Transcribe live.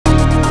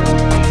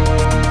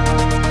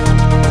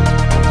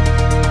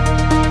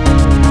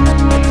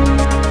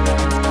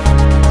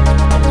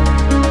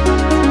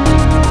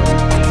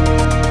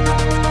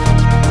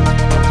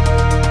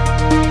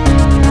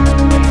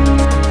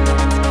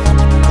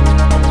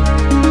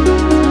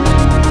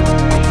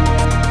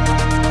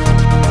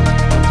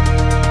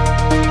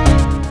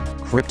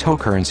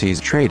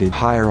Cryptocurrencies traded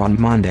higher on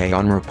Monday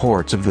on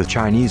reports of the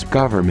Chinese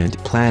government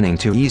planning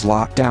to ease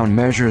lockdown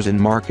measures, and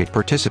market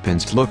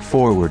participants look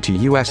forward to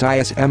US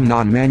ISM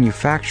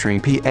non-manufacturing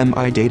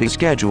PMI data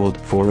scheduled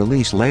for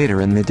release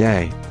later in the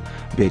day.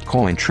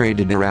 Bitcoin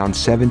traded around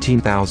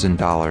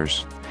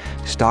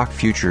 $17,000. Stock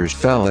futures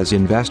fell as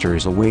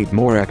investors await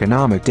more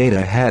economic data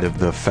ahead of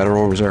the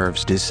Federal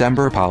Reserve's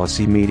December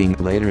policy meeting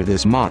later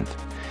this month.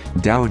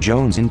 Dow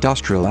Jones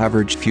Industrial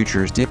Average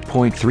futures dipped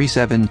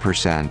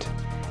 0.37%.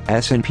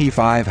 S&P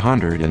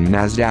 500 and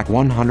Nasdaq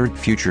 100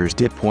 futures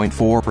dipped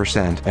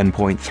 0.4% and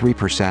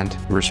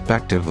 0.3%,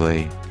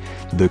 respectively.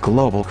 The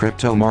global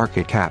crypto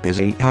market cap is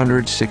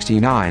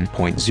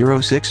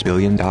 $869.06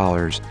 billion, a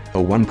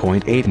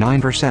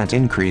 1.89%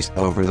 increase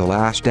over the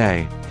last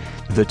day.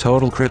 The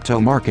total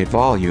crypto market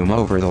volume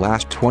over the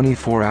last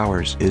 24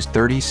 hours is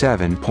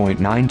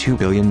 $37.92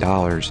 billion,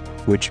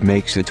 which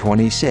makes a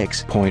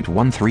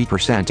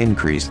 26.13%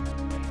 increase.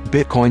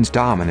 Bitcoin's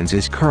dominance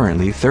is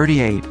currently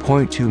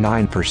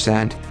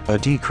 38.29%, a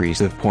decrease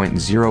of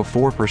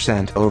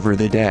 0.04% over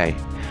the day.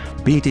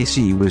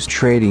 BTC was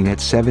trading at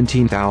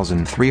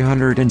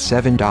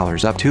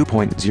 $17,307, up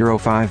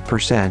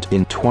 2.05%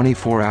 in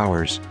 24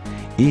 hours.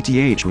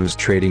 ETH was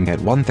trading at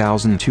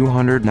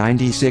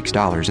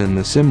 $1,296 in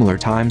the similar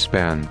time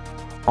span.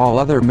 All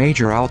other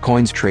major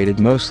altcoins traded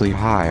mostly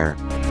higher.